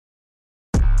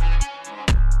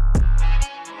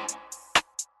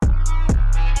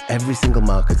every single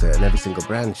marketer and every single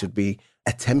brand should be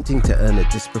attempting to earn a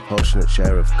disproportionate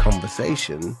share of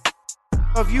conversation.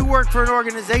 If you work for an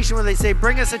organization where they say,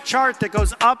 bring us a chart that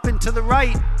goes up and to the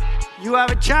right, you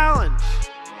have a challenge.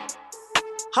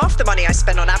 Half the money I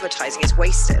spend on advertising is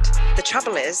wasted. The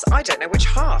trouble is, I don't know which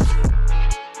half.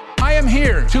 I am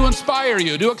here to inspire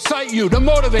you, to excite you, to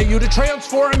motivate you, to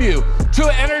transform you,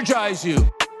 to energize you.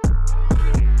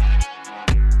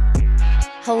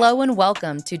 Hello and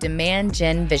welcome to Demand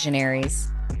Gen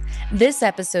Visionaries. This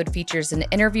episode features an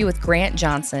interview with Grant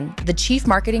Johnson, the Chief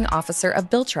Marketing Officer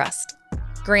of Billtrust.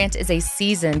 Grant is a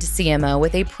seasoned CMO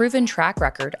with a proven track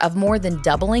record of more than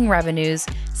doubling revenues,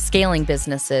 scaling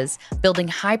businesses, building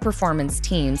high-performance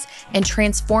teams, and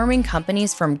transforming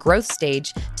companies from growth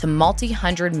stage to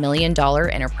multi-hundred-million-dollar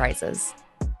enterprises.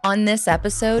 On this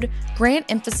episode, Grant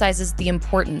emphasizes the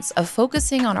importance of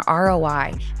focusing on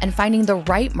ROI and finding the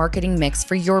right marketing mix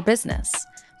for your business.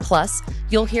 Plus,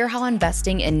 you'll hear how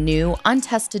investing in new,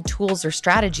 untested tools or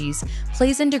strategies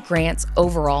plays into Grant's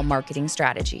overall marketing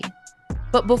strategy.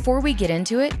 But before we get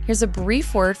into it, here's a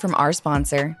brief word from our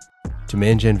sponsor.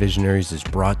 Demand Gen Visionaries is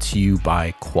brought to you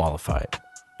by Qualified.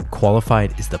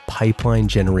 Qualified is the pipeline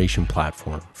generation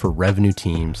platform for revenue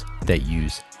teams that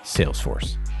use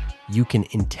Salesforce. You can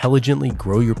intelligently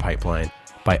grow your pipeline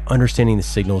by understanding the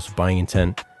signals of buying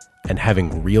intent and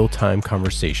having real-time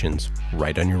conversations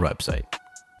right on your website.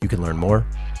 You can learn more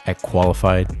at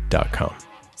qualified.com.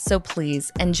 So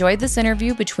please enjoy this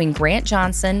interview between Grant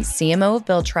Johnson, CMO of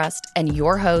Billtrust, and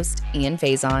your host, Ian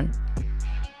Faison.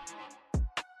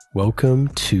 Welcome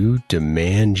to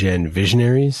Demand Gen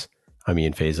Visionaries. I'm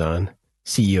Ian Faison,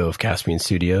 CEO of Caspian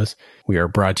Studios. We are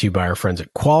brought to you by our friends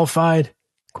at Qualified.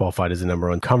 Qualified is the number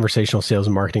one conversational sales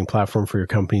and marketing platform for your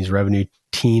company's revenue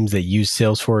teams that use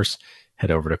Salesforce. Head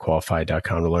over to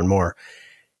qualified.com to learn more.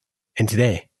 And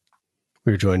today,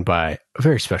 we're joined by a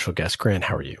very special guest. Grant,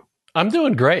 how are you? I'm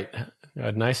doing great.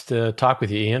 Nice to talk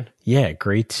with you, Ian. Yeah,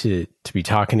 great to be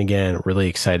talking again. Really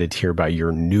excited to hear about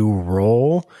your new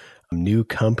role, new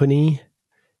company,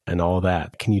 and all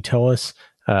that. Can you tell us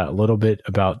a little bit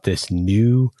about this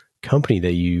new company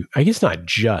that you, I guess not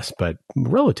just, but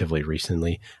relatively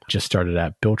recently just started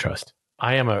at Billtrust?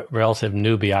 I am a relative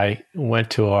newbie. I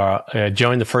went to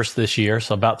joined the first this year,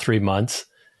 so about 3 months.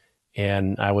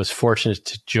 And I was fortunate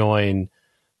to join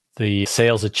the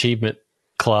Sales Achievement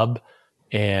Club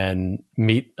and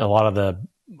meet a lot of the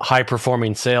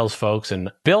high-performing sales folks.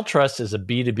 And Billtrust is a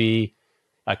B2B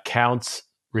accounts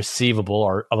receivable,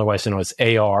 or otherwise known as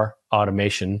AR,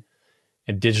 automation,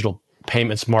 and digital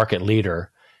payments market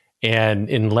leader. And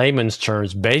in layman's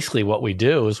terms, basically what we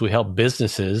do is we help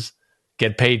businesses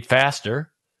get paid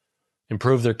faster,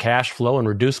 improve their cash flow, and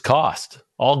reduce cost.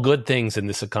 All good things in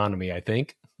this economy, I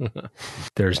think.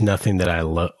 There's nothing that I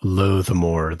loathe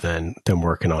more than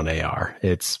working on AR.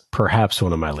 It's perhaps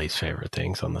one of my least favorite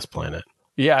things on this planet.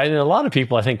 Yeah, and a lot of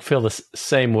people, I think, feel the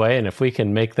same way. And if we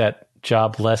can make that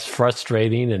job less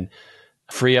frustrating and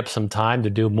free up some time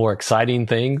to do more exciting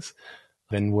things,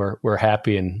 then we're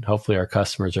happy, and hopefully our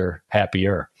customers are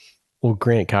happier. Well,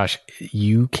 Grant, gosh,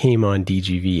 you came on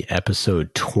DGV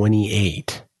episode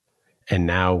 28, and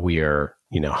now we are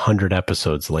 100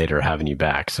 episodes later having you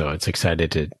back. So it's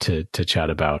excited to chat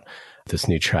about this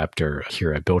new chapter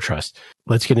here at Billtrust.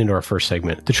 Let's get into our first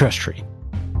segment, the trust tree.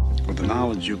 With the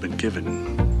knowledge you've been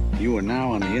given, you are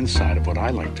now on the inside of what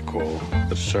I like to call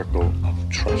the circle of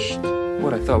trust.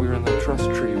 What, I thought we were in the trust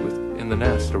tree in the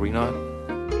nest, are we not?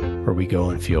 Where we go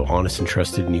and feel honest and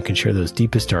trusted, and you can share those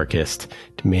deepest, darkest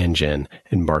demand gen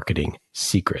and marketing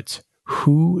secrets.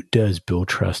 Who does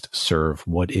Billtrust serve?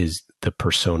 What is the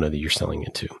persona that you're selling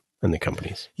into and the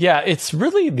companies? Yeah, it's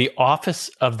really the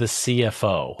office of the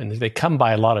CFO. And they come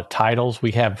by a lot of titles.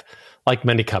 We have, like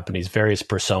many companies, various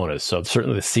personas. So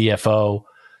certainly the CFO.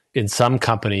 In some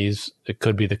companies, it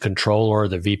could be the controller,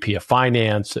 the VP of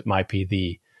finance. It might be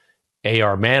the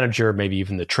AR manager, maybe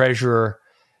even the treasurer,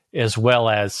 as well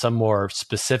as some more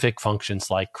specific functions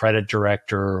like credit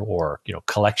director or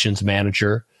collections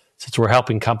manager. Since we're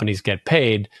helping companies get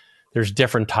paid, there's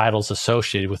different titles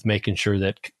associated with making sure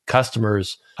that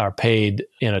customers are paid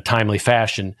in a timely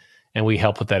fashion, and we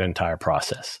help with that entire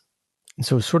process. And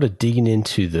so sort of digging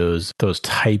into those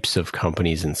types of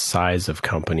companies and size of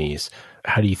companies,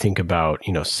 how do you think about,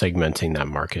 segmenting that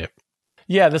market?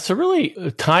 Yeah, that's a really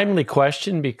timely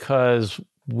question, because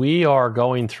we are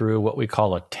going through what we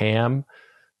call a TAM,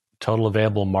 total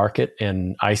available market,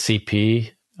 and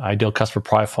ICP, ideal customer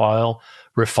profile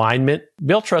refinement.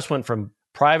 Billtrust went from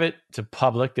private to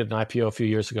public, did an IPO a few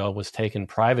years ago, was taken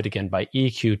private again by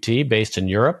EQT based in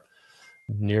Europe,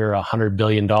 near $100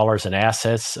 billion in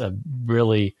assets, a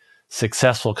really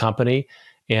successful company.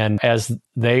 And as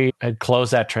they had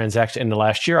closed that transaction in the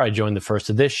last year, I joined the first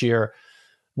of this year.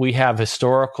 We have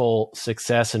historical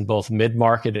success in both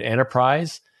mid-market and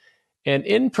enterprise. And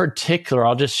in particular,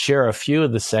 I'll just share a few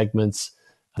of the segments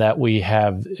that we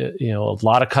have, a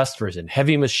lot of customers in: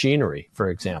 heavy machinery, for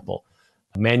example,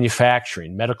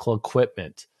 manufacturing, medical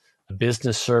equipment,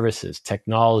 business services,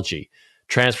 technology,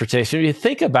 transportation. If you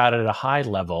think about it at a high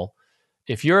level,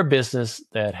 if you're a business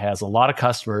that has a lot of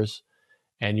customers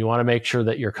and you want to make sure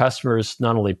that your customers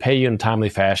not only pay you in a timely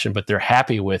fashion, but they're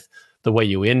happy with the way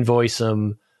you invoice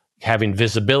them, having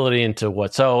visibility into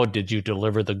what's owed, did you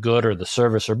deliver the good or the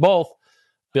service or both,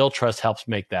 BillTrust helps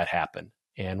make that happen.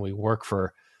 And we work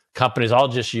for companies. I'll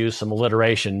just use some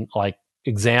alliteration, like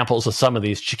examples of some of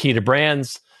these: Chiquita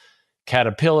Brands,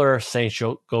 Caterpillar,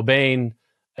 Saint-Gobain,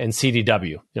 and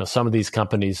CDW. Some of these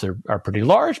companies are pretty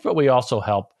large, but we also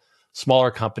help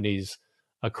smaller companies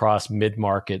across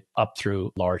mid-market up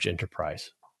through large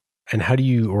enterprise. And how do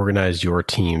you organize your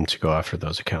team to go after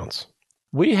those accounts?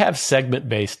 We have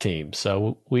segment-based teams.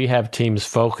 So we have teams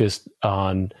focused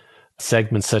on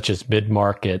segments such as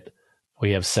mid-market.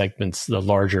 We have segments, the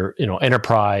larger,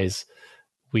 enterprise.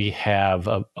 We have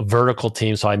a vertical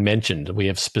team. So I mentioned we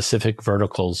have specific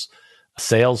verticals,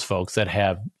 sales folks that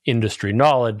have industry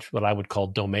knowledge, what I would call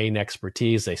domain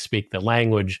expertise. They speak the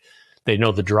language. They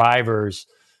know the drivers,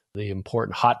 the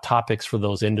important hot topics for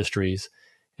those industries.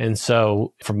 And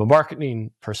so from a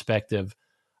marketing perspective,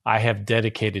 I have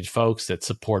dedicated folks that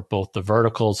support both the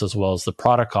verticals as well as the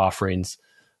product offerings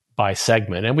by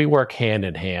segment. And we work hand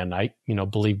in hand. I,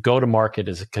 believe go-to-market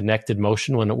is a connected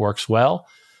motion when it works well.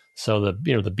 So the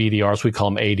BDRs, we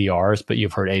call them ADRs, but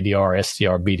you've heard ADR,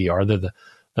 SDR, BDR.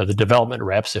 They're the development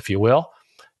reps, if you will.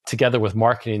 Together with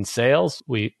marketing and sales,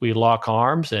 we lock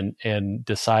arms and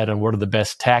decide on what are the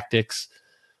best tactics,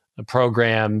 the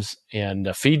programs, and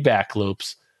feedback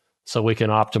loops so we can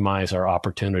optimize our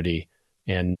opportunity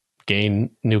and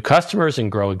gain new customers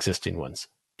and grow existing ones.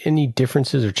 Any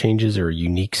differences or changes or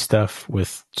unique stuff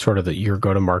with sort of your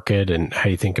go-to-market and how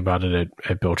you think about it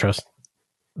at BillTrust?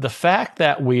 The fact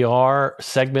that we are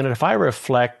segmented, if I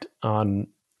reflect on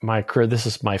my career, this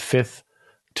is my fifth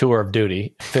tour of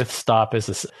duty, fifth stop as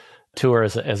a tour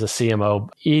as a CMO.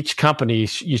 Each company,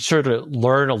 you sort of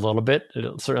learn a little bit.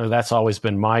 Certainly that's always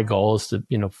been my goal, is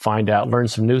to, find out, learn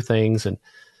some new things.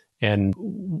 And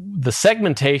the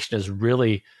segmentation is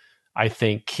really, I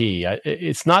think, key.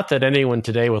 It's not that anyone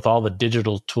today with all the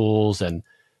digital tools and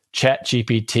chat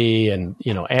GPT and,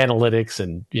 analytics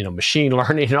and, machine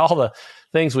learning and all the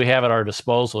things we have at our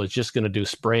disposal is just going to do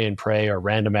spray and pray or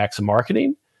random acts of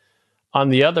marketing. On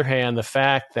the other hand, the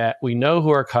fact that we know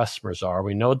who our customers are,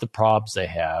 we know the problems they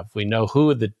have, we know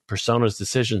who the personas,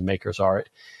 decision makers are,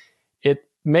 it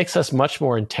makes us much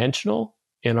more intentional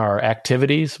in our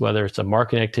activities, whether it's a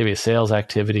marketing activity, a sales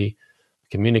activity,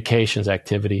 communications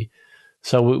activity.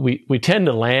 So we tend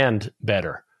to land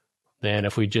better than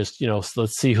if we just,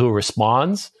 let's see who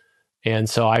responds. And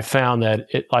so I found that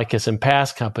like as in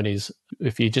past companies,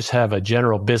 if you just have a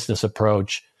general business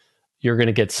approach, you're going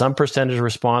to get some percentage of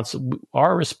response.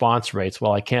 Our response rates,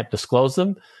 while I can't disclose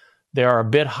them, they are a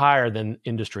bit higher than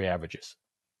industry averages.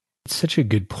 It's such a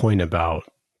good point about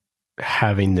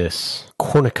having this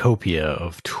cornucopia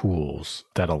of tools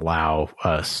that allow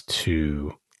us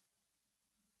to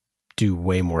do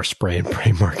way more spray and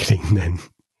pray marketing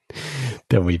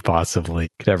than we possibly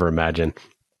could ever imagine.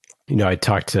 I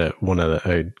talked to one of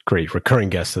a great recurring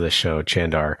guests of the show,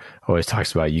 Chandar, always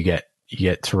talks about you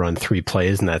get to run 3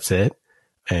 plays and that's it.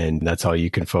 And that's all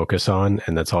you can focus on.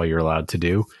 And that's all you're allowed to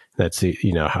do. That's,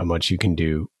 how much you can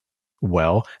do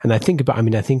well. And I think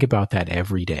about that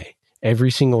every day,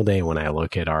 every single day when I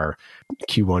look at our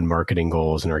Q1 marketing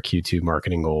goals and our Q2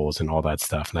 marketing goals and all that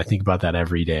stuff. And I think about that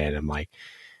every day. And I'm like,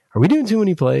 are we doing too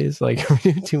many plays? Like, are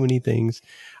we doing too many things?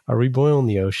 Are we boiling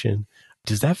the ocean?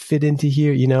 Does that fit into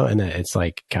here? And it's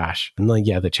like, gosh, and like,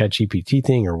 yeah, the ChatGPT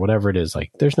thing or whatever it is,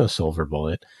 like, there's no silver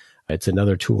bullet. It's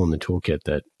another tool in the toolkit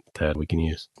that we can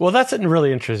use. Well, that's a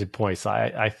really interesting point. So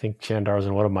I think Chandar is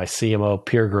in one of my CMO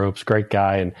peer groups, great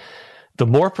guy. And the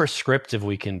more prescriptive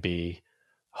we can be,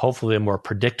 hopefully the more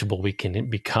predictable we can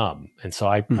become. And so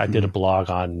I did a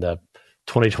blog on the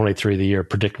 2023, the year of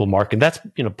predictable marketing. That's,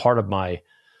 part of my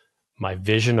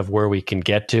vision of where we can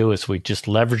get to is we just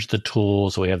leverage the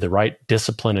tools. We have the right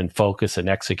discipline and focus and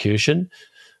execution.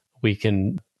 We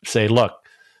can say, look,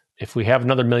 if we have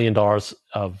another $1 million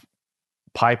of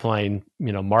pipeline,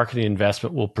 marketing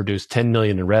investment will produce 10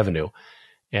 million in revenue.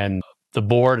 And the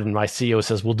board and my CEO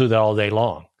says, we'll do that all day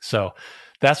long. So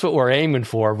that's what we're aiming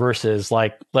for versus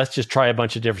like, let's just try a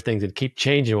bunch of different things and keep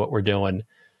changing what we're doing.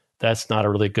 that's not a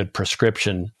really good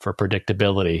prescription for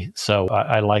predictability. So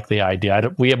I like the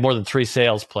idea. We have more than 3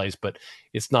 sales plays, but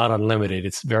it's not unlimited.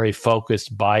 It's very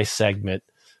focused by segment,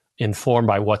 informed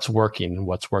by what's working and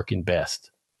what's working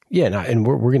best. Yeah, and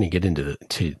we're going to get into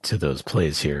to those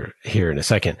plays here in a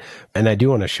second. And I do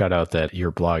want to shout out that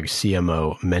your blog,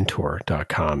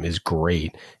 cmomentor.com, is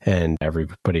great, and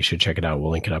everybody should check it out.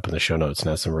 We'll link it up in the show notes, and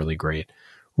has some really great,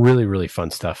 really, really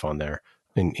fun stuff on there,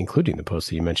 including the post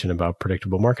that you mentioned about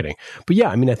predictable marketing. But yeah,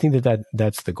 I mean, I think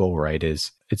that's the goal, right?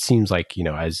 Is it seems like,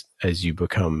 as you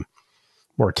become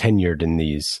more tenured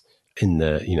as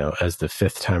the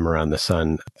 5th time around the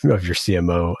sun of your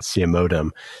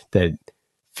CMOdom, that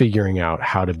figuring out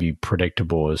how to be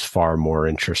predictable is far more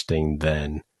interesting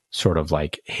than sort of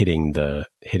like hitting the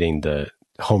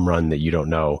home run that you don't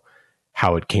know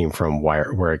how it came from,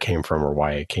 where it came from, or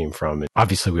why it came from. And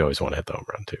obviously, we always want to hit the home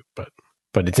run too, but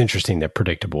it's interesting that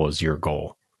predictable is your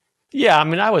goal. Yeah, I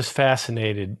mean, I was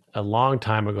fascinated a long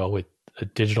time ago with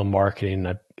digital marketing.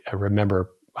 I remember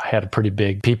I had a pretty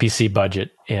big PPC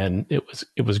budget, and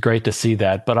it was great to see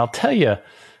that. But I'll tell you,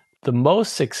 the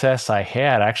most success I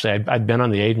had, actually, I'd been on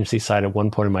the agency side at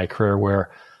one point in my career where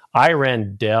I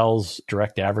ran Dell's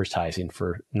direct advertising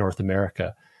for North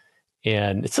America.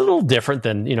 And it's a little different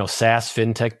than, SaaS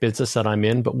fintech business that I'm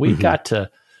in, but we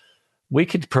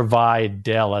could provide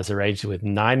Dell as their agency with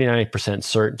 99%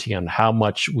 certainty on how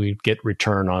much we'd get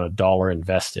return on a dollar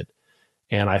invested.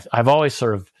 And I've always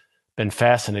sort of been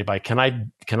fascinated by, can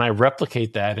I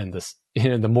replicate that in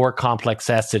the more complex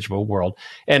SaaS digital world?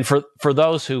 And for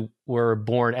those who were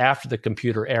born after the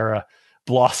computer era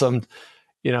blossomed,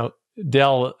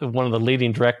 Dell, one of the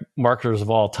leading direct marketers of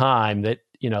all time, that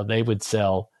they would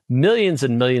sell millions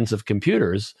and millions of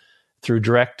computers through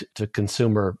direct to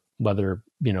consumer, whether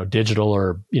digital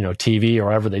or TV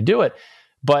or however they do it.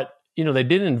 But they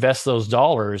didn't invest those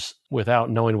dollars without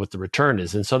knowing what the return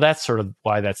is, and so that's sort of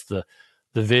why that's the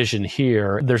vision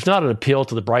here. There's not an appeal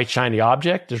to the bright, shiny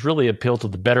object. There's really appeal to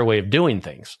the better way of doing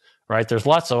things, right? There's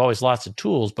always lots of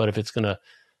tools, but if it's going to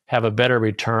have a better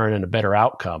return and a better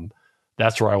outcome,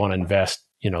 that's where I want to invest,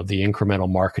 the incremental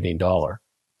marketing dollar.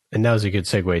 And that was a good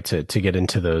segue to get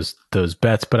into those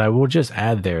bets. But I will just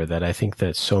add there that I think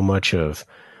that so much of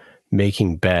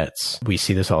making bets, we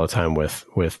see this all the time with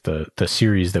the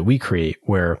series that we create,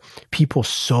 where people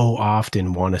so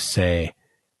often want to say,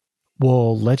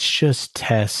 well, let's just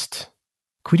test.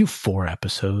 Could we do 4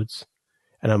 episodes?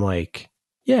 And I'm like,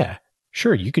 yeah,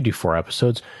 sure, you could do 4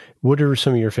 episodes. What are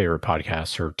some of your favorite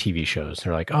podcasts or TV shows? And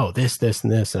they're like, oh, this,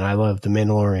 and this. And I love The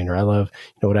Mandalorian, or I love,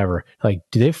 whatever. Like,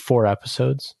 do they have 4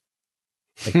 episodes?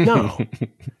 Like, no.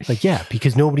 Like, yeah,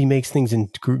 because nobody makes things in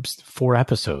groups 4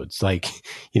 episodes. Like,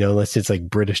 unless it's like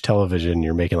British television,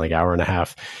 you're making like hour and a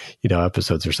half,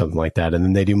 episodes or something like that. And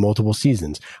then they do multiple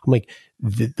seasons. I'm like,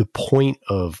 the point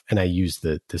of, and I use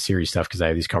the series stuff because I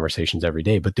have these conversations every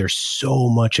day, but there's so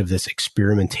much of this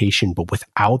experimentation, but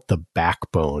without the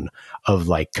backbone of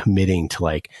like committing to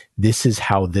like, this is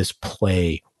how this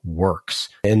play works.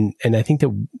 And I think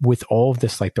that with all of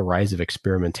this, like the rise of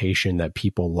experimentation, that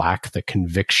people lack the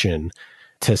conviction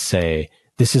to say,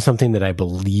 this is something that I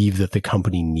believe that the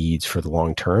company needs for the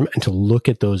long term, and to look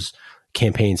at those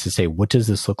campaigns to say, what does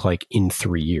this look like in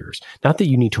 3 years? Not that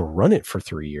you need to run it for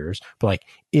 3 years, but like,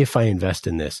 if I invest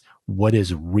in this, what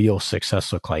does real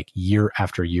success look like year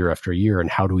after year after year? And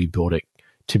how do we build it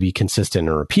to be consistent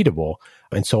and repeatable?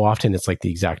 And so often it's like the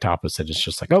exact opposite. It's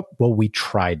just like, oh, well, we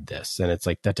tried this. And it's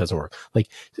like, that doesn't work. Like,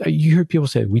 you hear people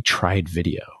say, we tried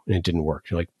video and it didn't work.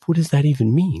 You're like, what does that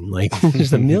even mean? Like,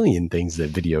 there's a million things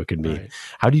that video could mean. Right.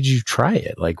 How did you try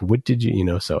it? Like, what did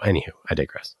you, so anywho, I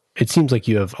digress. It seems like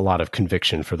you have a lot of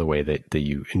conviction for the way that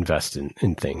you invest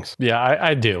in things. Yeah,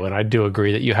 I do. And I do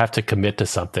agree that you have to commit to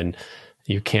something.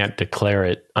 You can't declare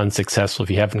it unsuccessful if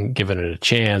you haven't given it a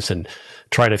chance and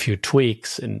tried a few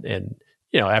tweaks. And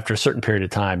after a certain period of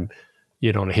time,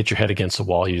 you don't hit your head against the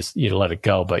wall. You let it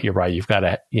go. But you're right. You've got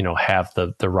to, have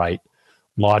the right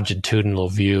longitudinal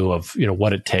view of,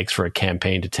 what it takes for a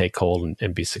campaign to take hold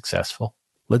and be successful.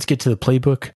 Let's get to the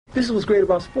playbook. This is what's great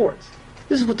about sports.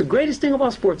 This is what the greatest thing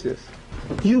about sports is.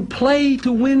 You play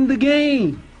to win the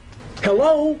game.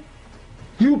 Hello?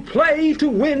 You play to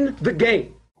win the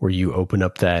game. Where you open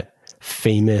up that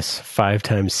famous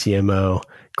 5-time CMO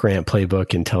Grant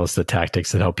playbook and tell us the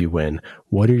tactics that help you win.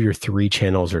 What are your 3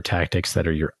 channels or tactics that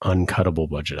are your uncuttable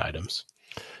budget items?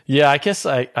 Yeah, I guess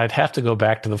I'd have to go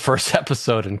back to the first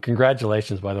episode. And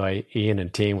congratulations, by the way, Ian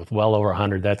and team, with well over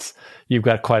 100. You've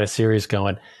got quite a series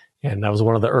going. And that was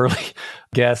one of the early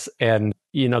guests. And,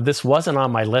 this wasn't on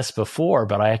my list before,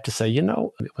 but I have to say,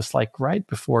 it was like right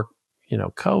before,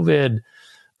 COVID,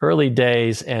 early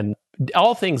days. And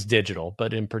all things digital,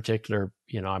 but in particular,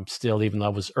 I'm still, even though I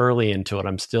was early into it,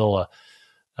 I'm still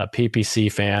a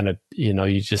PPC fan.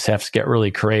 You just have to get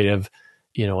really creative,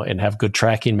 and have good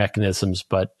tracking mechanisms.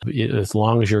 But as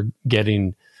long as you're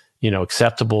getting,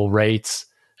 acceptable rates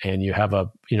and you have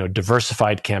a,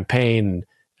 diversified campaign,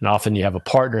 and often you have a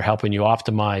partner helping you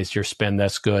optimize your spend,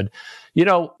 that's good.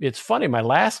 It's funny, my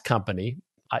last company,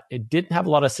 it didn't have a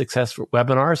lot of success for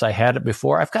webinars. I had it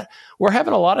before. We're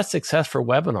having a lot of success for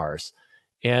webinars.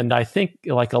 And I think,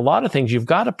 like a lot of things, you've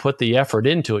got to put the effort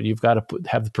into it. You've got to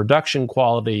have the production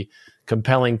quality,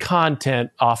 compelling content,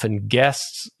 often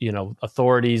guests,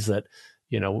 authorities that,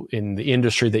 in the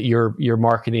industry that you're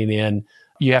marketing in.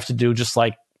 You have to do just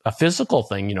like a physical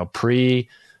thing,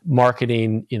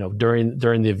 pre-marketing, during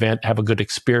the event, have a good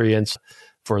experience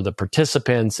for the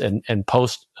participants, and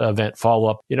post-event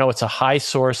follow-up. It's a high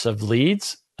source of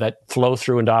leads that flow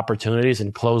through into opportunities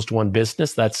and closed won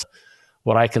business. That's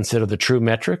what I consider the true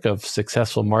metric of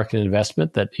successful marketing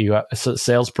investment, that a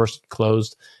salesperson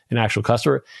closed an actual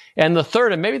customer. And the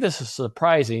third, and maybe this is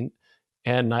surprising,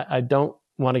 and I don't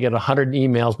want to get 100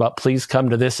 emails about please come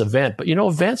to this event, but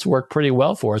events work pretty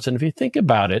well for us. And if you think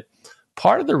about it,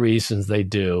 part of the reasons they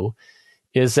do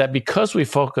is that because we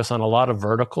focus on a lot of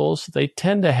verticals, they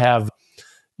tend to have,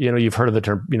 you've heard of the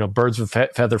term, birds of a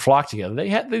feather flock together. They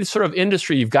have this sort of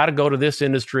industry. You've got to go to this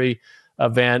industry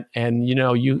event, and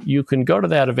you can go to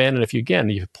that event, and if you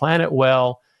plan it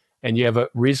well and you have a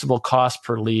reasonable cost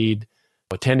per lead,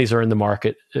 attendees are in the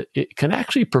market, it can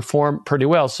actually perform pretty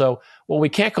well. So, we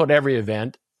can't go to every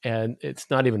event, and it's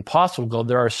not even possible to go.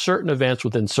 There are certain events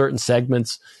within certain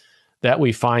segments that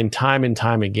we find time and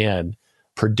time again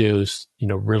produce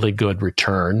really good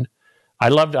return.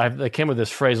 I came with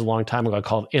this phrase a long time ago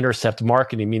called intercept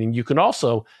marketing, meaning you can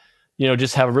also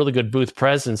just have a really good booth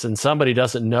presence, and somebody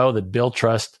doesn't know that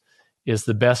BillTrust is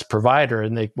the best provider,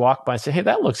 and they walk by and say, hey,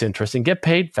 that looks interesting, get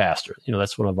paid faster.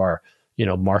 That's one of our,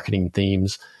 marketing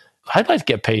themes. I'd like to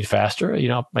get paid faster.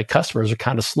 My customers are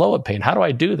kind of slow at paying. How do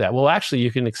I do that? Well, actually, you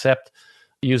can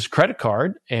use a credit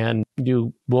card, and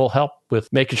you will help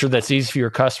with making sure that's easy for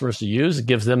your customers to use. It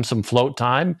gives them some float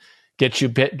time, get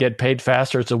paid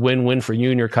faster. It's a win-win for you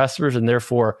and your customers, and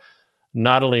therefore,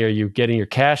 not only are you getting your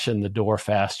cash in the door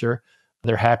faster,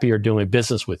 they're happier doing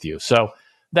business with you. So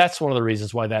that's one of the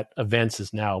reasons why that events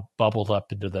is now bubbled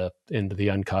up into the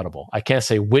uncuttable. I can't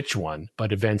say which one,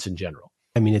 but events in general.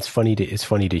 I mean, it's funny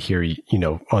to hear,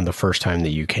 on the first time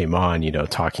that you came on,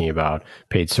 talking about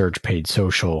paid search, paid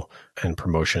social, and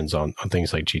promotions on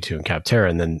things like G2 and Capterra.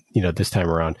 And then, this time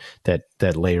around that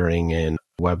layering in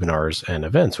webinars and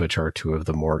events, which are two of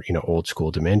the more, old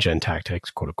school demand gen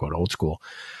tactics, quote unquote, old school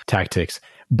tactics.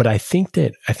 But I think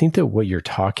that what you're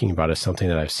talking about is something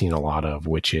that I've seen a lot of,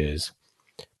 which is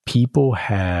people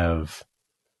have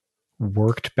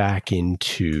worked back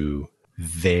into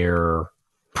their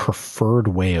preferred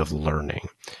way of learning.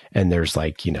 And there's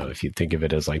if you think of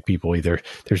it as people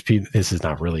there's people, this is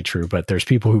not really true, but there's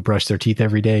people who brush their teeth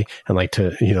every day and like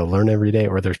to, learn every day,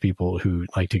 or there's people who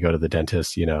like to go to the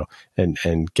dentist,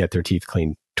 and get their teeth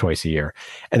cleaned twice a year.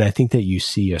 And I think that you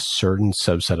see a certain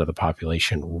subset of the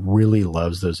population really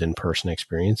loves those in-person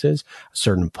experiences. A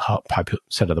certain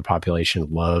set of the population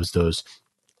loves those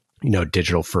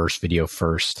digital first, video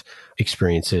first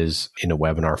experiences in a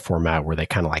webinar format where they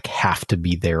kind of have to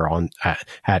be there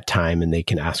at time, and they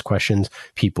can ask questions.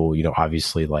 People,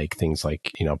 obviously like things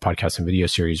like, podcasts and video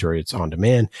series where it's on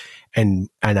demand. And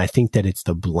I think that it's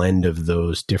the blend of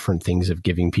those different things of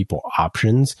giving people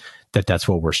options that's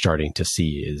what we're starting to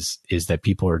see is that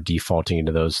people are defaulting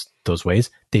into those ways.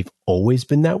 They've always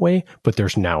been that way, but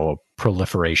there's now a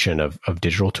proliferation of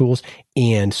digital tools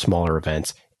and smaller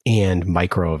events and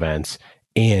micro events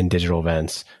and digital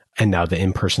events. And now the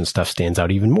in-person stuff stands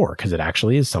out even more because it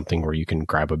actually is something where you can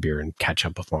grab a beer and catch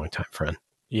up with a longtime friend.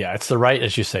 Yeah, it's the right,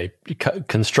 as you say,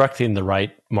 constructing the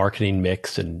right marketing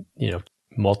mix and,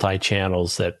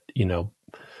 multi-channels that,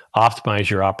 optimize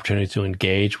your opportunity to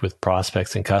engage with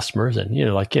prospects and customers. And, you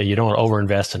don't want to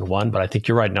overinvest in one, but I think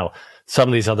you're right. Now, some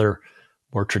of these other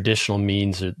more traditional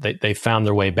means, they found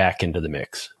their way back into the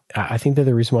mix. I think that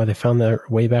the reason why they found their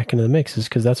way back into the mix is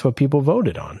because that's what people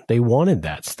voted on. They wanted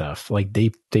that stuff.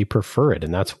 They prefer it,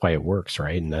 and that's why it works,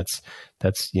 right? And that's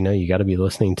you got to be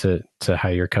listening to how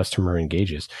your customer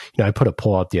engages. I put a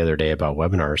poll out the other day about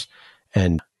webinars,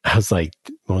 and I was like,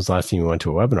 when was the last time you went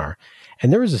to a webinar?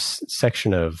 And there was a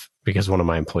section of, because one of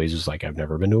my employees was like, I've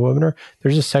never been to a webinar.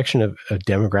 There's a section of a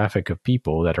demographic of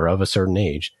people that are of a certain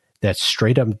age that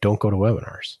straight up don't go to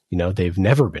webinars. They've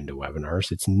never been to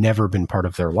webinars. It's never been part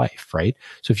of their life, right?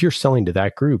 So if you're selling to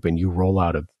that group and you roll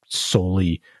out a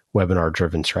solely webinar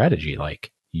driven strategy,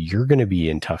 you're going to be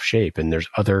in tough shape. And there's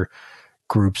other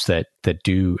groups that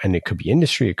do, and it could be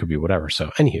industry, it could be whatever.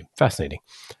 So anywho, fascinating.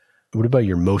 What about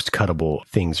your most cuttable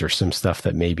things or some stuff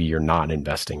that maybe you're not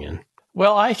investing in?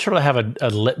 Well, I sort of have a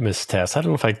litmus test. I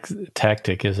don't know if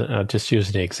tactic is just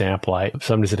using an example.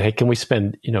 Somebody said, "Hey, can we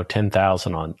spend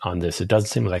 $10,000 on this?" It doesn't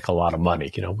seem like a lot of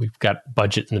money. We've got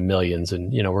budget in the millions,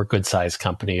 and we're a good sized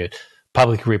company,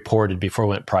 publicly reported before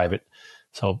we went private,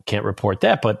 so can't report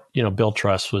that. But Bill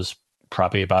Trust was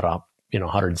probably about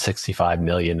 $165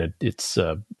 million. It's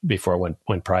before it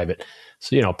went private,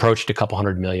 so approached a couple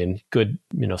 $100 million. Good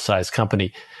sized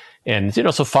company. And,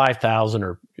 so 5,000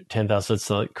 or 10,000, that's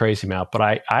a crazy amount. But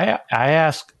I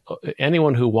ask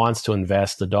anyone who wants to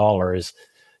invest the dollar is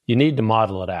you need to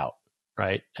model it out,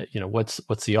 right? What's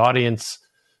the audience?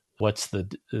 What's the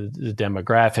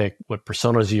demographic? What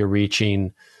personas you're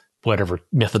reaching? Whatever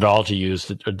methodology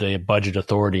used, do the budget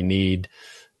authority need,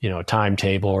 a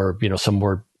timetable or,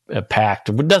 somewhere packed?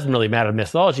 It doesn't really matter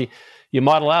methodology. You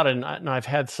model out, and I've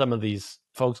had some of these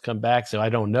folks come back and say, I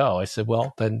don't know. I said,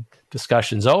 well, then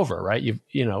discussion's over, right?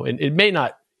 And it may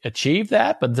not achieve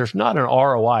that, but there's not an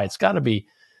ROI. It's got to be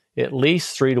at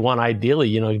least 3-to-1.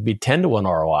 Ideally, it'd be 10-to-1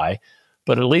 ROI,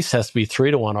 but at least has to be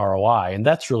 3-to-1 ROI. And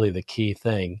that's really the key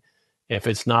thing. If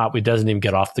it's not, it doesn't even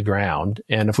get off the ground.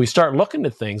 And if we start looking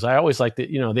at things, I always like that, at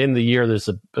the end of the year, there's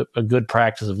a good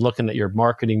practice of looking at your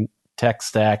marketing tech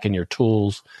stack and your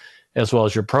tools, as well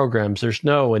as your programs. There's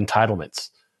no entitlements.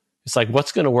 It's like,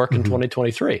 what's going to work in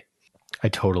 2023? I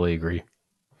totally agree.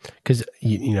 Because,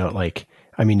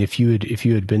 if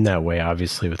you had been that way,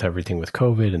 obviously with everything with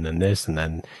COVID and then this, and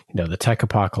then, the tech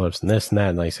apocalypse and this and that,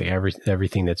 and like I say,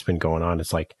 everything that's been going on,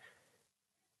 it's like,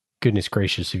 goodness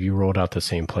gracious, if you rolled out the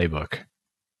same playbook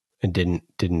and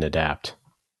didn't adapt,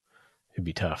 it'd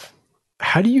be tough.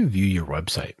 How do you view your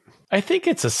website? I think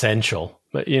it's essential.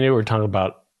 But, we're talking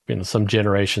about, some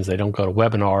generations, they don't go to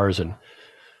webinars, and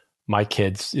my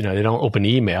kids, they don't open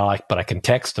email, but I can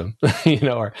text them,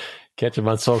 or catch them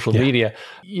on social media.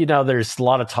 There's a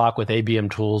lot of talk with ABM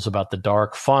tools about the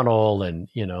dark funnel and,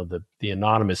 the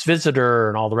anonymous visitor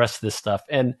and all the rest of this stuff.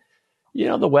 And,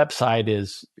 the website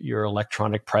is your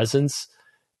electronic presence.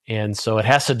 And so it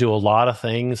has to do a lot of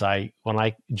things. When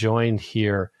I joined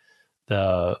here,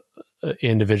 the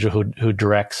individual who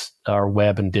directs our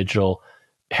web and digital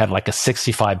had like a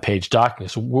 65-page document.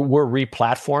 So we're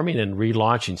re-platforming and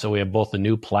relaunching. So we have both a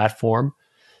new platform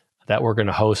that we're going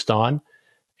to host on,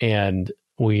 and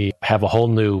we have a whole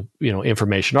new,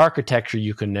 information architecture.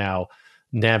 You can now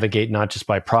navigate not just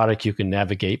by product, you can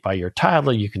navigate by your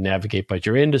title, you can navigate by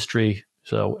your industry.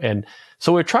 So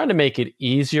we're trying to make it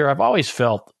easier. I've always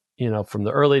felt, from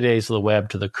the early days of the web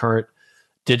to the current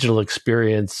digital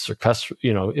experience or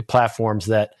platforms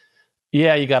that,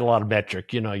 you got a lot of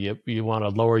metric. You want to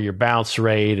lower your bounce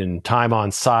rate and time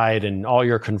on site and all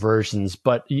your conversions.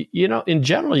 But, in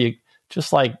general, you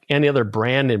just like any other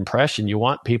brand impression, you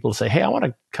want people to say, hey, I want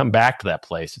to come back to that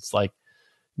place. It's like,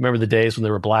 remember the days when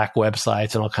there were black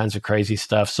websites and all kinds of crazy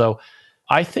stuff. So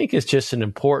I think it's just an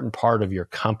important part of your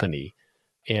company.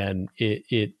 And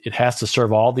it has to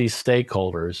serve all these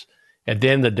stakeholders. At the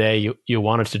end of the day, you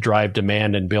want it to drive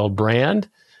demand and build brand,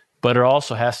 but it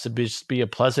also has to be a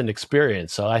pleasant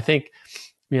experience. So I think,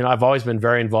 I've always been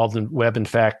very involved in web. In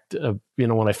fact,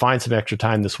 when I find some extra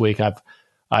time this week,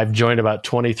 I've joined about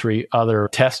 23 other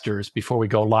testers before we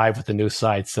go live with the new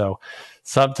site. So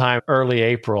sometime early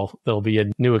April, there'll be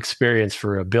a new experience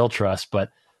for Bill Trust,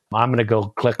 but I'm going to go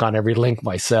click on every link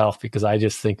myself because I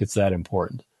just think it's that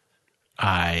important.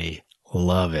 I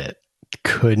love it.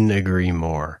 Couldn't agree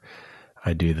more.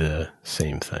 I do the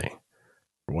same thing.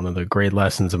 One of the great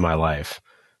lessons of my life,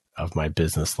 of my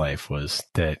business life, was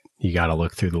that you got to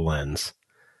look through the lens.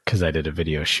 Because I did a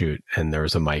video shoot and there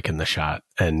was a mic in the shot,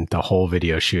 and the whole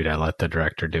video shoot, I let the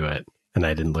director do it, and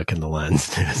I didn't look in the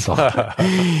lens. It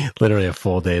was literally a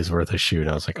full day's worth of shoot. And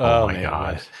I was like, oh my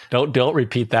God. Don't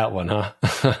repeat that one, huh?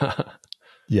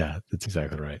 Yeah, that's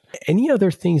exactly right. Any other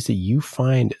things that you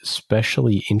find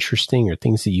especially interesting, or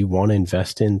things that you want to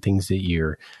invest in, things that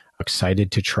you're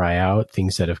excited to try out,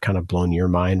 things that have kind of blown your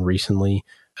mind recently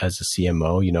as a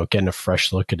CMO, getting a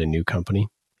fresh look at a new company?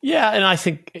 Yeah, and I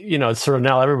think, it's sort of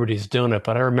now everybody's doing it,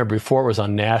 but I remember before it was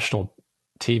on national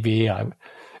TV.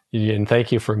 And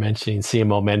thank you for mentioning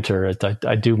CMO Mentor.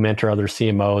 I do mentor other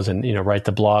CMOs and, write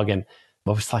the blog. And I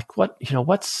was like,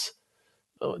 what's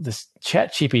this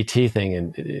Chat GPT thing?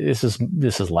 And this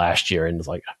is last year. And it's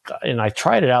like, and I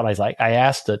tried it out. I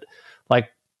asked it,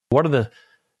 like, what are the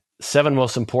 7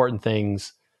 most important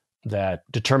things that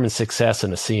determine success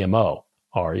in a CMO?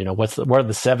 Or, what are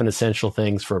the 7 essential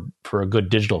things for a good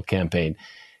digital campaign?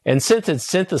 And since it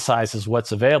synthesizes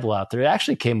what's available out there, it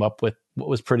actually came up with what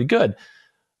was pretty good.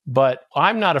 But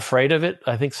I'm not afraid of it.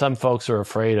 I think some folks are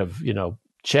afraid of,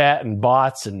 chat and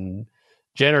bots and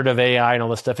generative AI and all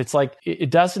this stuff. It's like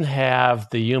it doesn't have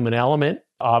the human element,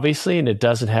 obviously, and it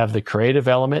doesn't have the creative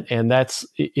element. And that's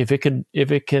if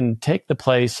it can take the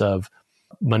place of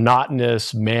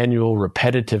monotonous, manual,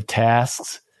 repetitive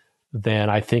tasks, then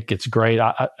I think it's great.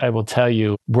 I will tell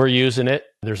you, we're using it.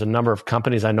 There's a number of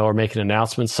companies I know are making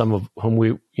announcements, some of whom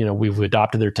we've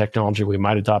adopted their technology. We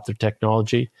might adopt their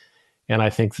technology. And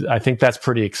I think that's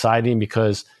pretty exciting,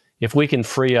 because if we can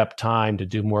free up time to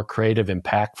do more creative,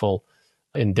 impactful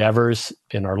endeavors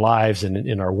in our lives and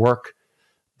in our work,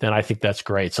 then I think that's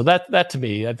great. So that to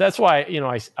me, that's why,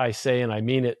 I say, and I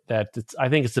mean it, that I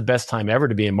think it's the best time ever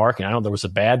to be in marketing. I know there was a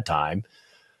bad time,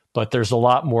 but there's a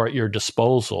lot more at your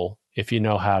disposal if you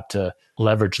know how to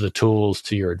leverage the tools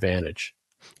to your advantage.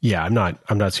 Yeah, I'm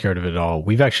not scared of it at all.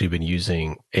 We've actually been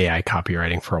using AI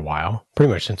copywriting for a while,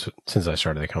 pretty much since I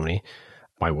started the company.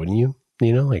 Why wouldn't you?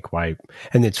 Why?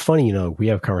 And it's funny, we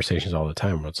have conversations all the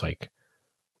time where it's like,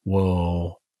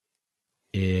 well,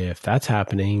 if that's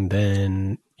happening,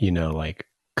 then,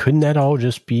 couldn't that all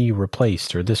just be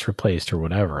replaced or this replaced or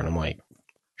whatever? And I'm like,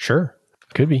 sure,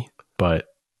 could be, but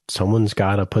someone's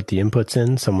got to put the inputs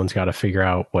in. Someone's got to figure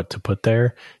out what to put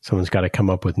there. Someone's got to come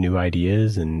up with new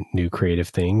ideas and new creative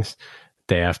things.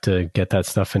 They have to get that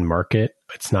stuff in market.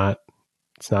 It's not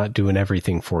doing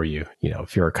everything for you.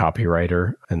 If you're a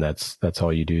copywriter and that's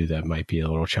all you do, that might be a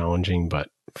little challenging, but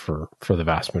for the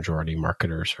vast majority,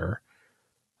 marketers are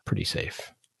pretty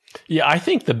safe. Yeah, I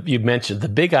think you mentioned the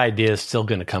big idea is still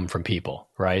going to come from people,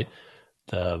 right?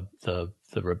 The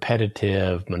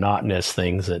repetitive, monotonous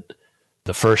things that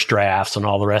the first drafts and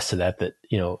all the rest of that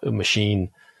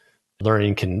machine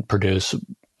learning can produce.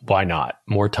 Why not?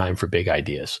 More time for big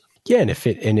ideas. Yeah,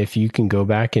 and if you can go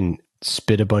back and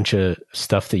spit a bunch of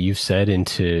stuff that you've said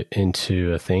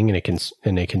into a thing, and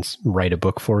it can write a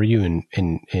book for you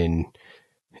in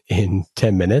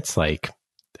 10 minutes, like,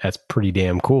 that's pretty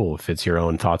damn cool. If it's your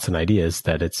own thoughts and ideas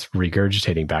that it's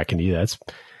regurgitating back into you, that's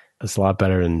a lot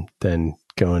better than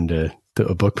going to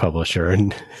a book publisher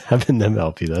and having them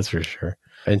help you. That's for sure.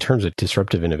 In terms of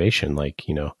disruptive innovation, like,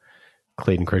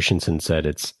 Clayton Christensen said,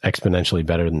 it's exponentially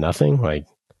better than nothing. Like,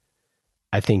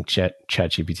 I think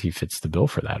ChatGPT fits the bill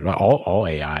for that. All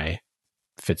AI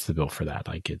fits the bill for that.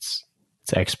 Like, it's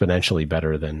exponentially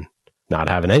better than not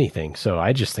having anything. So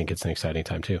I just think it's an exciting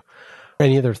time too.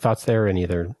 Any other thoughts there? Any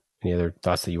other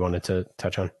thoughts that you wanted to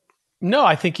touch on? No,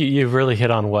 I think you've really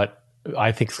hit on what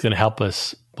I think is going to help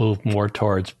us move more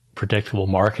towards predictable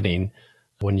marketing,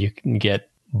 when you can get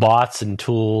bots and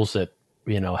tools that,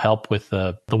 help with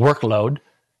the workload.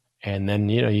 And then,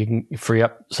 you can free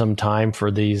up some time for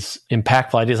these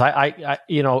impactful ideas. I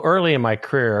early in my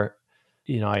career,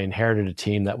 I inherited a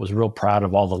team that was real proud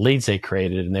of all the leads they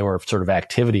created, and they were sort of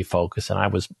activity focused. And I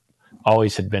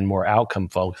always had been more outcome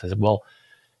focused. I said, well,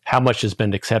 how much has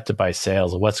been accepted by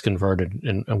sales, and what's converted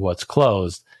and what's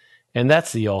closed? And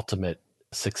that's the ultimate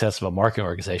success of a marketing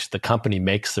organization. The company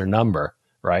makes their number,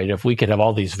 right? If we could have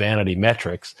all these vanity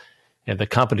metrics and the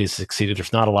company succeeded,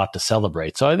 there's not a lot to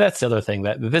celebrate. So that's the other thing,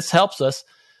 that this helps us,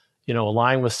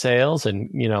 align with sales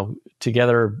and,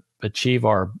 together achieve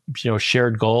our,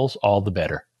 shared goals, all the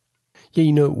better. Yeah,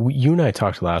 you and I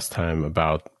talked last time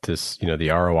about this, the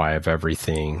ROI of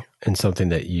everything, and something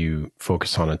that you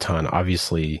focus on a ton.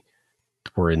 Obviously,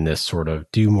 we're in this sort of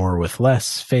do more with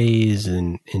less phase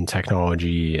in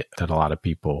technology that a lot of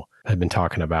people have been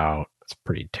talking about. It's a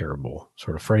pretty terrible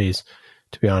sort of phrase,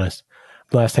 to be honest.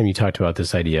 Last time you talked about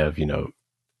this idea of,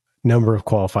 number of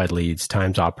qualified leads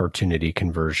times opportunity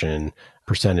conversion,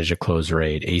 percentage of close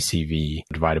rate, ACV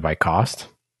divided by cost.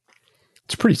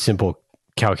 It's a pretty simple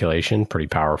calculation, pretty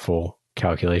powerful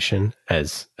calculation,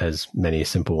 as many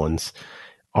simple ones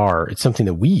are. It's something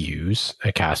that we use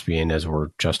at Caspian as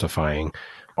we're justifying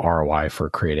ROI for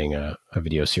creating a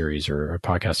video series or a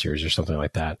podcast series or something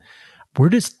like that. Where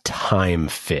does time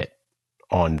fit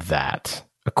on that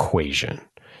equation?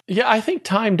 Yeah, I think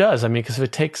time does. I mean, because if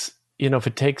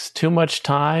it takes too much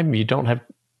time, you don't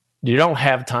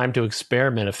have time to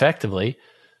experiment effectively,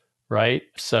 right?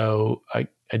 So I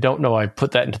don't know. I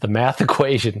put that into the math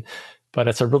equation, but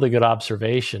it's a really good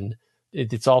observation.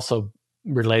 It's also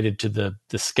related to the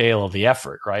scale of the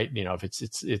effort, right? If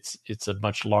it's a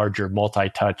much larger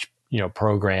multi-touch,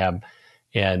 program,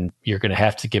 and you're going to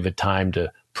have to give it time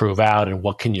to prove out, and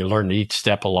what can you learn at each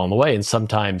step along the way. And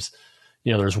sometimes,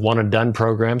 there's one and done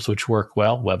programs which work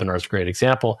well. Webinar is a great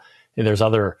example. And there's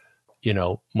other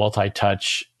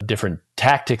multi-touch, different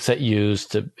tactics that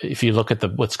used to, if you look at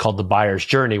what's called the buyer's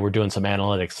journey, we're doing some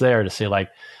analytics there to see like,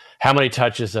 how many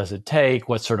touches does it take?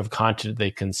 What sort of content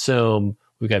they consume?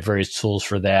 We've got various tools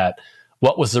for that.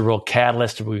 What was the real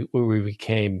catalyst where we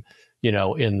became,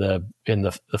 in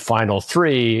the final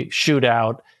three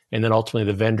shootout, and then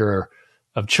ultimately the vendor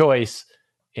of choice,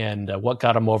 and what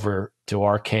got them over to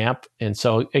our camp? And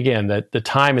so again, the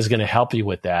time is going to help you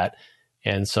with that.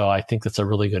 And so I think that's a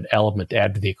really good element to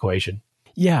add to the equation.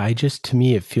 Yeah, to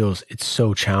me, it's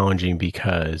so challenging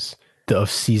because of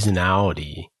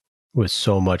seasonality with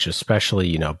so much,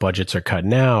 especially, budgets are cut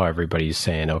now. Everybody's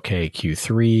saying, okay,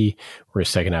 Q3, we're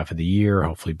second half of the year.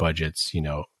 Hopefully budgets,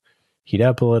 heat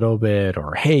up a little bit,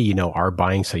 or, hey, our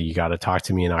buying, so you got to talk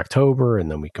to me in October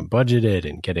and then we can budget it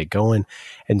and get it going.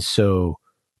 And so,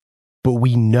 but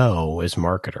we know as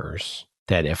marketers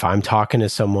that if I'm talking to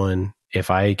someone,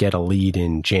 if I get a lead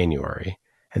in January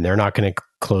and they're not going to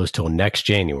close till next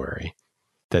January,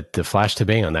 that the flash to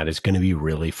bang on that is going to be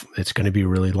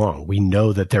really long. We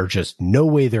know that there's just no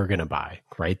way they're going to buy,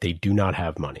 right? They do not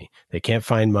have money. They can't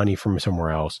find money from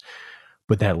somewhere else,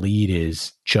 but that lead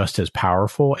is just as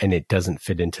powerful, and it doesn't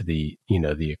fit into the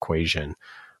equation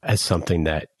as something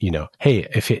that, hey,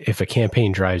 if a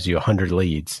campaign drives you 100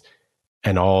 leads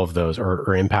and all of those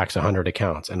or impacts 100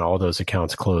 accounts and all those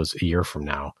accounts close a year from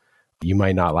now, you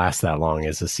might not last that long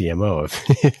as a CMO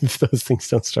if those things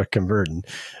don't start converting.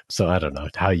 So I don't know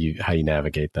how you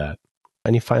navigate that.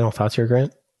 Any final thoughts here,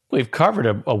 Grant? We've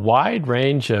covered a wide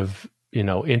range of,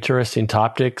 interesting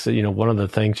topics. One of the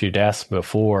things you'd asked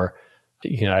before,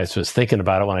 I was thinking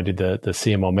about it when I did the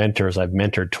CMO mentors. I've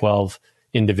mentored 12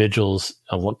 individuals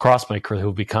across my career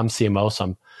who become CMOs.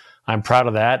 So I'm proud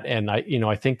of that. And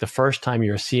I think the first time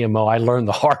you're a CMO, I learned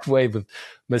the hard way with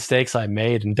mistakes I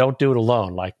made, and don't do it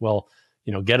alone. Like,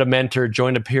 get a mentor,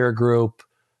 join a peer group,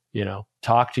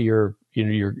 talk to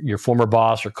your former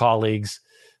boss or colleagues,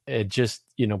 and just,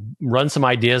 run some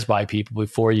ideas by people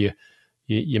before you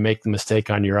make the mistake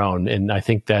on your own. And I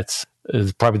think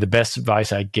is probably the best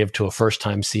advice I'd give to a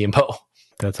first-time CMO.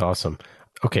 That's awesome.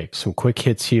 Okay, some quick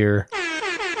hits here.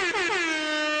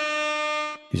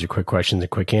 These are quick questions and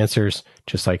quick answers,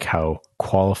 just like how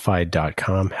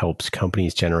qualified.com helps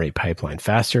companies generate pipeline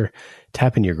faster.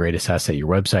 Tap into your greatest asset, your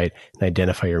website, and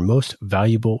identify your most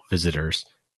valuable visitors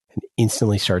and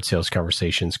instantly start sales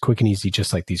conversations. Quick and easy,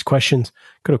 just like these questions.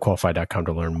 Go to qualified.com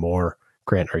to learn more.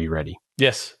 Grant, are you ready?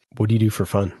 Yes. What do you do for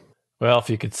fun? Well, if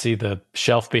you could see the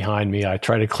shelf behind me, I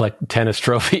try to collect tennis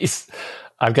trophies.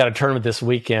 I've got a tournament this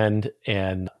weekend,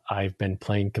 and I've been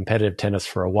playing competitive tennis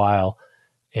for a while.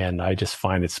 And I just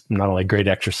find it's not only great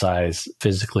exercise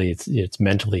physically, it's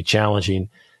mentally challenging,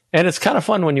 and it's kind of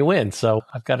fun when you win. So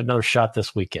I've got another shot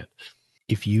this weekend.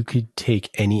 If you could take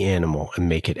any animal and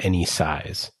make it any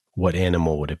size, what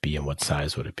animal would it be and what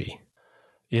size would it be?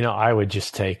 I would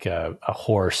just take a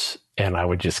horse, and I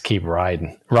would just keep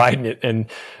riding it. And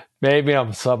maybe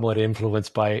I'm somewhat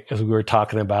influenced by, as we were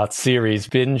talking about, series,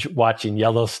 binge watching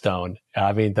Yellowstone.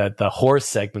 I mean, the horse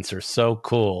segments are so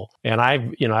cool. And I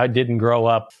didn't grow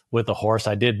up with a horse.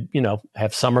 I did,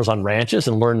 have summers on ranches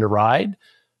and learn to ride,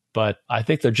 but I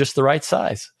think they're just the right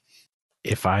size.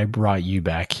 If I brought you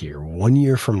back here 1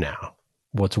 year from now,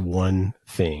 what's one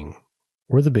thing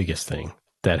or the biggest thing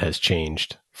that has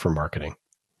changed for marketing?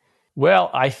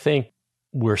 Well, I think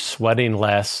we're sweating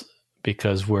less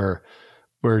because we're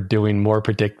doing more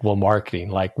predictable marketing.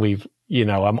 Like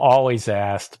I'm always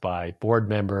asked by board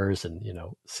members and,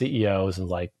 CEOs and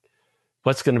like,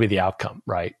 what's going to be the outcome,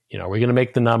 right? We're going to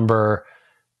make the number.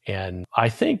 And I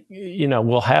think,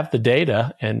 we'll have the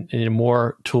data and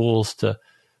more tools to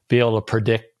be able to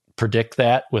predict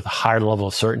that with a higher level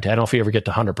of certainty. I don't know if you ever get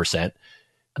to 100%.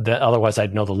 Otherwise,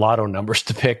 I'd know the lotto numbers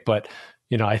to pick. But,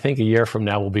 I think a year from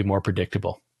now will be more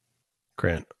predictable.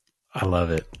 Grant, I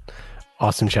love it.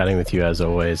 Awesome chatting with you as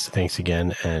always. Thanks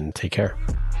again and take care.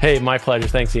 Hey, my pleasure.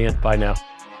 Thanks, Ian. Bye now.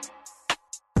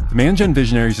 Demand Gen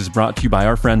Visionaries is brought to you by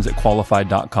our friends at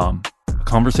qualified.com, a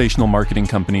conversational marketing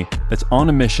company that's on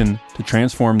a mission to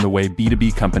transform the way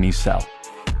B2B companies sell.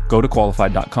 Go to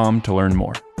qualified.com to learn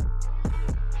more.